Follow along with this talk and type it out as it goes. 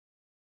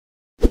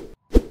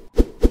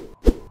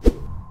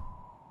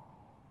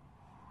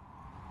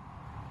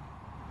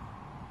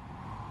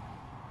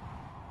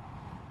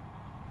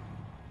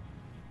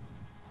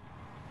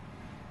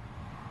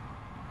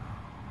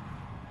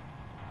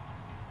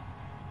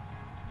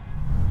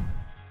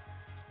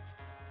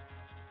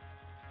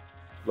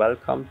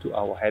welcome to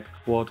our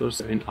headquarters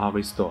in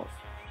Arisdorf,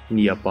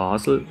 near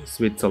Basel,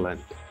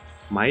 Switzerland.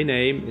 My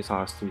name is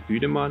Carsten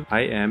Büdemann.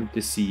 I am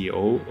the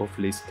CEO of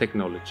LIS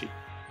Technology.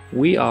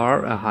 We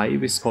are a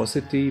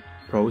high-viscosity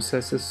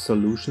processes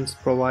solutions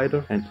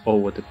provider, and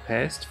over the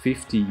past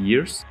 50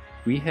 years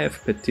we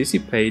have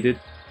participated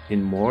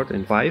in more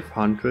than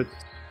 500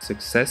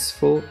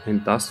 successful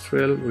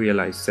industrial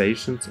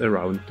realizations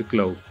around the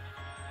globe.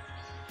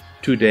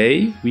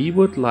 Today we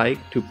would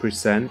like to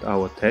present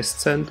our test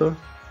center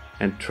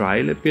and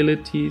trial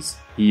abilities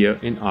here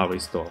in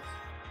Arisdorf.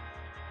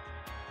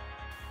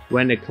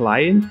 When a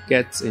client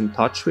gets in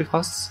touch with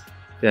us,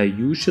 they are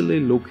usually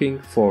looking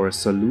for a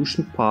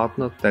solution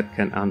partner that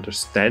can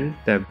understand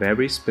their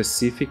very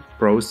specific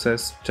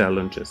process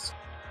challenges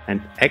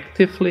and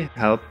actively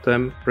help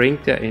them bring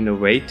their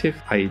innovative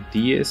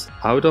ideas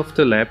out of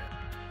the lab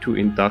to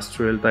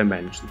industrial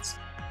dimensions.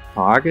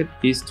 Target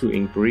is to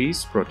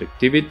increase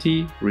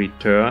productivity,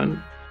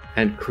 return,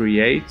 and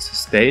create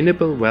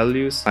sustainable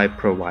values by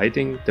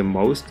providing the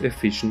most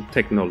efficient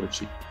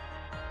technology.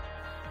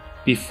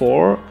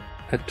 Before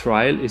a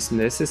trial is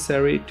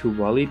necessary to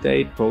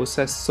validate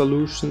process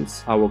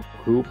solutions, our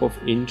group of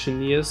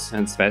engineers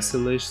and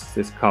specialists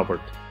is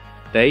covered.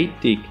 They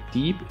dig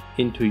deep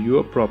into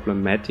your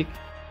problematic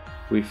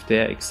with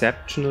their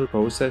exceptional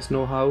process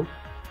know-how,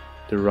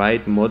 the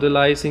right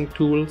modelizing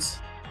tools.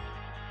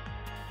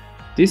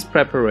 This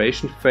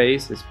preparation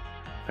phase is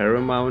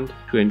paramount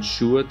to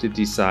ensure the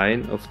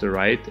design of the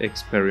right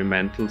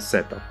experimental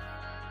setup.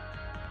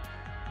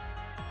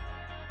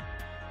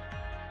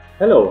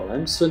 Hello,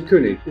 I'm Sven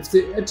König. If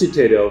the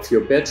agitator of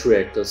your batch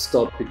reactor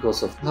stopped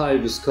because of high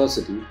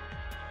viscosity,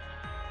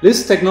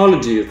 LIS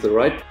Technology is the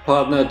right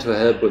partner to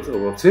help with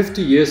over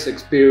 50 years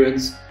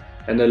experience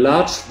and a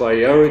large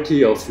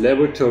variety of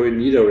laboratory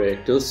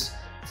niederreactors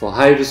for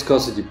high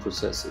viscosity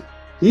processing.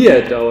 Here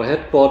at our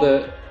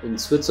headquarters in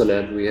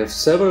Switzerland, we have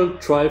several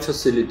trial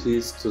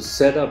facilities to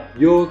set up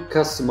your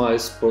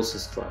customized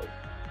process trial.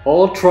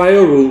 All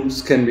trial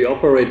rooms can be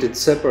operated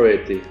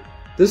separately.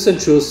 This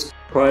ensures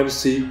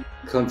privacy,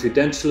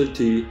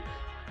 confidentiality,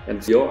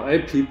 and your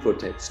IP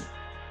protection.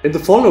 In the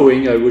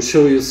following, I will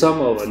show you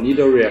some of our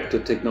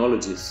niederreactor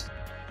technologies.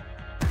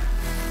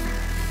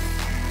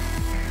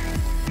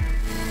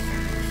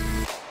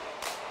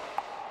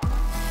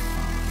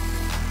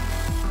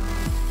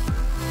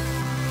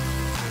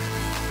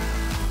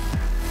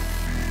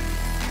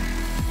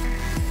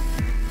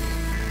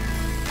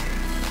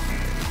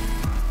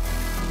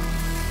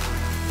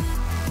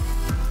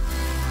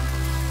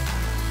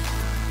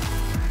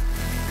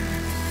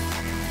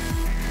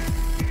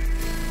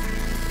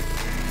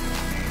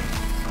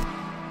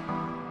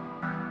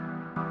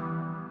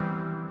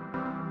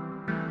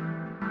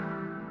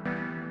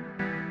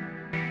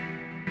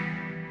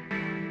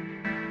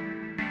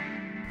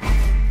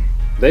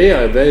 They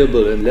are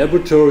available in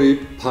laboratory,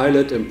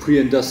 pilot and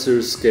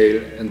pre-industrial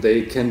scale, and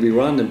they can be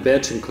run in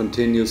batch and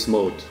continuous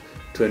mode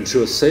to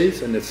ensure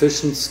safe and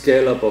efficient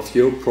scale-up of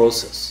your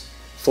process.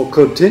 For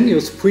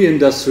continuous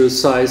pre-industrial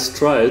size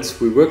trials,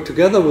 we work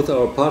together with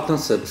our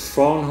partners at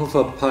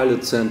Fraunhofer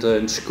Pilot Center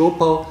in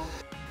Schkopau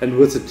and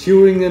with the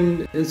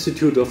Thüringen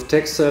Institute of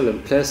Textile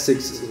and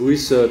Plastics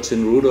Research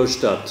in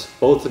Rudolstadt,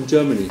 both in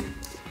Germany.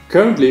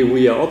 Currently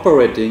we are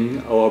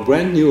operating our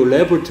brand new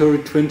laboratory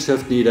twin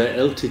shaft kneader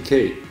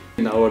LTK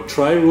in our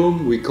trial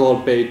room we call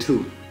Bay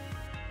 2.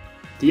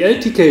 The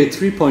LTK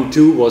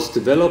 3.2 was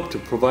developed to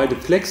provide a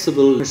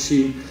flexible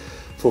machine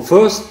for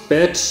first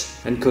batch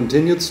and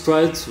continued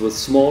trials with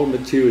small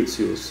materials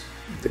use.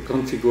 The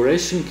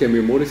configuration can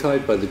be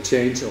modified by the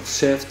change of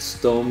shafts,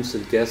 domes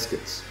and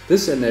gaskets.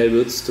 This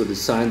enables to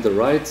design the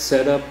right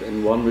setup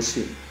in one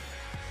machine.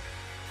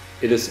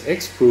 It is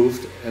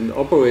X-proofed and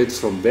operates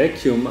from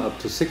vacuum up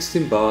to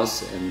 16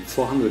 bars and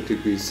 400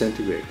 degrees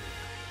centigrade.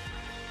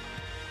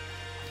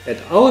 At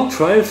our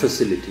trial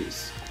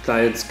facilities,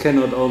 clients can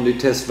not only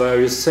test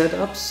various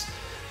setups,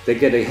 they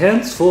get a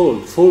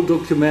hands-full, full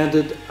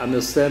documented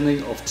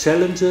understanding of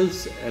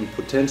challenges and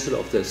potential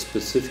of their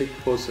specific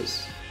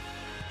process.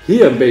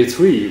 Here in Bay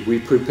 3, we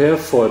prepare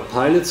for a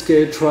pilot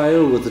scale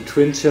trial with a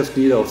twin shaft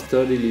kneader of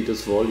 30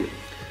 liters volume.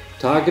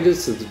 Target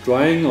is the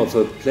drying of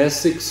a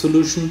plastic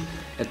solution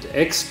at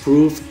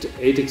X-proofed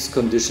ATEX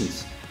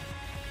conditions.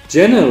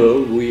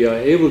 Generally, we are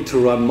able to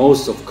run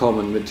most of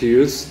common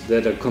materials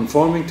that are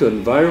conforming to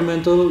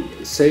environmental,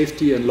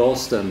 safety and law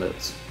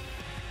standards.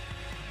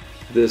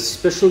 The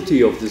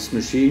specialty of this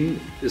machine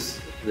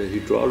is the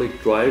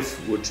hydraulic drive,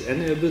 which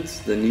enables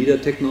the kneader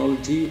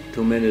technology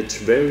to manage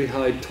very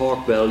high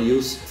torque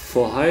values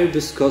for high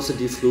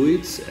viscosity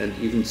fluids and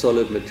even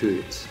solid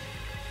materials.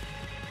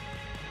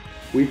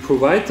 We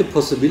provide the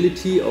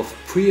possibility of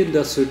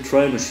pre-industrial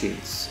trial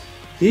machines.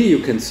 Here you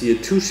can see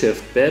a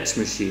two-shaft batch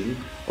machine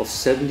of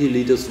 70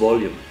 liters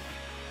volume.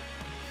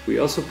 We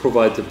also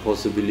provide the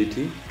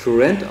possibility to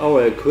rent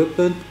our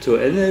equipment to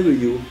enable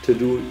you to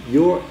do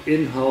your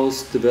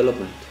in-house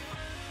development.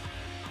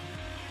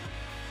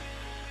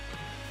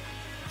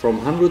 From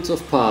hundreds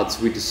of parts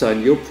we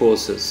design your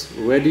process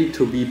ready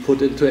to be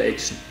put into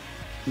action.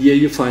 Here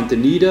you find the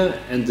kneader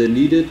and the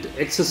needed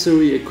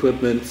accessory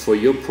equipment for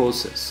your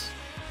process.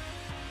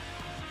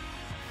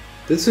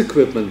 This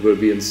equipment will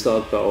be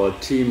installed by our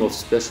team of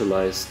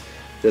specialists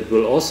that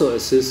will also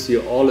assist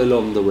you all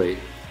along the way.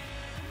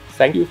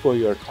 Thank you for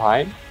your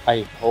time.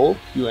 I hope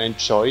you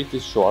enjoyed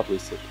this short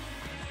visit.